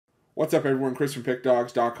What's up, everyone? Chris from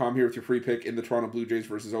Pickdawgz.com here with your free pick in the Toronto Blue Jays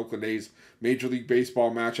versus Oakland A's Major League Baseball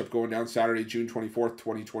matchup going down Saturday, June 24th,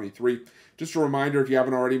 2023. Just a reminder, if you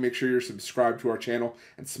haven't already, make sure you're subscribed to our channel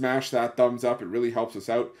and smash that thumbs up. It really helps us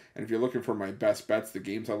out. And if you're looking for my best bets, the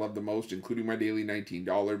games I love the most, including my daily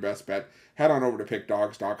 $19 best bet, head on over to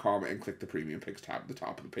Pickdawgz.com and click the Premium Picks tab at the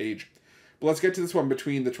top of the page. But let's get to this one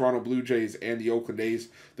between the Toronto Blue Jays and the Oakland A's.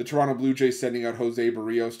 The Toronto Blue Jays sending out Jose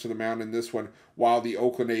Barrios to the mound in this one, while the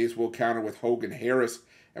Oakland A's will counter with Hogan Harris.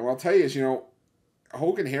 And what I'll tell you is,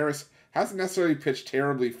 Hogan Harris hasn't necessarily pitched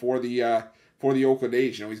terribly for the Oakland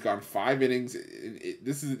A's. He's gone 5 innings.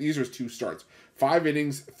 These are his 2 starts. 5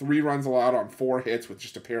 innings, 3 runs allowed on 4 hits with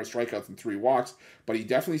just a pair of strikeouts and 3 walks. But he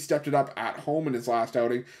definitely stepped it up at home in his last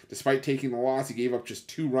outing. Despite taking the loss, he gave up just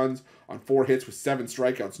 2 runs on 4 hits with 7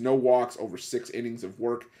 strikeouts, no walks over 6 innings of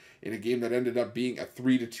work in a game that ended up being a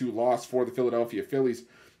 3-2 loss for the Philadelphia Phillies.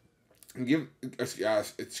 And to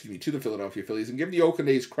the Philadelphia Phillies, and give the Oakland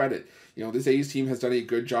A's credit. This A's team has done a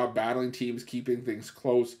good job battling teams, keeping things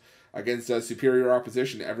close against superior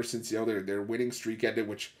opposition ever since their winning streak ended,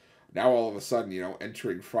 which now all of a sudden,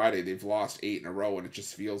 entering Friday, they've lost 8 in a row, and it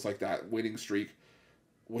just feels like that winning streak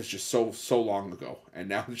was just so long ago. And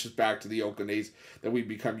now it's just back to the Oakland A's that we've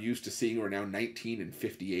become used to seeing, who are now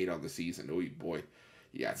 19-58 on the season. Oh boy.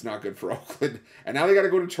 Yeah, it's not good for Oakland. And now they got to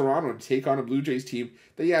go to Toronto to take on a Blue Jays team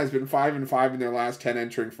that, has been 5-5 in their last 10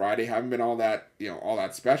 entering Friday. Haven't been all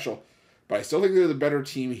that special. But I still think they're the better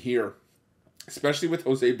team here, especially with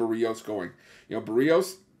Jose Barrios going.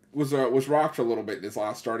 Barrios was rocked for a little bit in his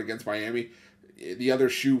last start against Miami. The other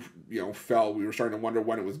shoe, fell. We were starting to wonder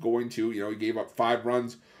when it was going to. He gave up 5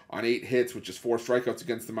 runs on 8 hits, with just 4 strikeouts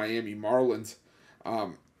against the Miami Marlins.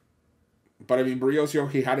 But Barrios,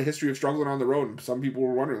 he had a history of struggling on the road, and some people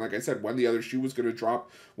were wondering, like I said, when the other shoe was going to drop,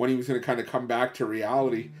 when he was going to kind of come back to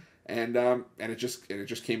reality, and it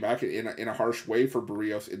just came back in a harsh way for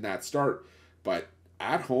Barrios in that start. But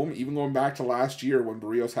at home, even going back to last year when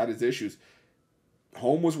Barrios had his issues,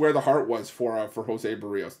 home was where the heart was for Jose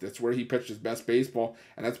Barrios. That's where he pitched his best baseball,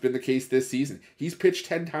 and that's been the case this season. He's pitched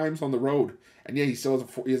 10 times on the road, and he still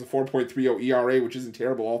has a 4.30 ERA, which isn't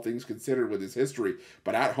terrible, all things considered, with his history.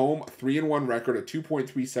 But at home, a 3-1 record, a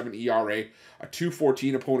 2.37 ERA, a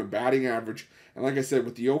 2.14 opponent batting average, and like I said,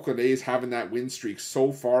 with the Oakland A's having that win streak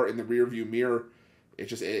so far in the rearview mirror,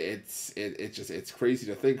 it's crazy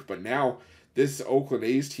to think. But now this Oakland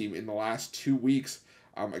A's team in the last 2 weeks,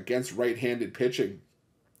 against right-handed pitching,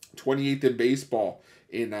 28th in baseball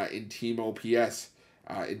in team OPS.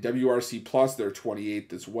 In WRC plus, they're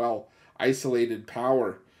 28th as well. Isolated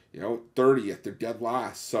power, 30th. They're dead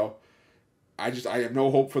last. So I have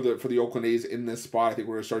no hope for the Oakland A's in this spot. I think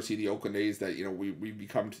we're going to start seeing the Oakland A's that we've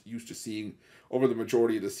become used to seeing over the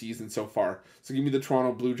majority of the season so far. So give me the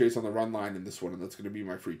Toronto Blue Jays on the run line in this one, and that's going to be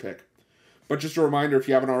my free pick. But just a reminder, if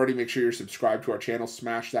you haven't already, make sure you're subscribed to our channel.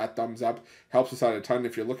 Smash that thumbs up. Helps us out a ton.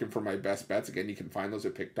 If you're looking for my best bets, again, you can find those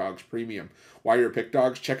at Pick Dawgz Premium. While you're at Pick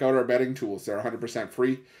Dawgz, check out our betting tools. They're 100%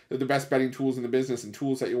 free. They're the best betting tools in the business, and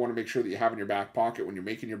tools that you want to make sure that you have in your back pocket when you're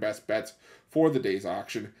making your best bets for the day's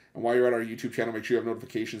auction. And while you're at our YouTube channel, make sure you have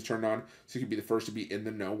notifications turned on so you can be the first to be in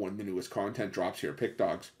the know when the newest content drops here at Pick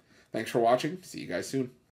Dawgz. Thanks for watching. See you guys soon.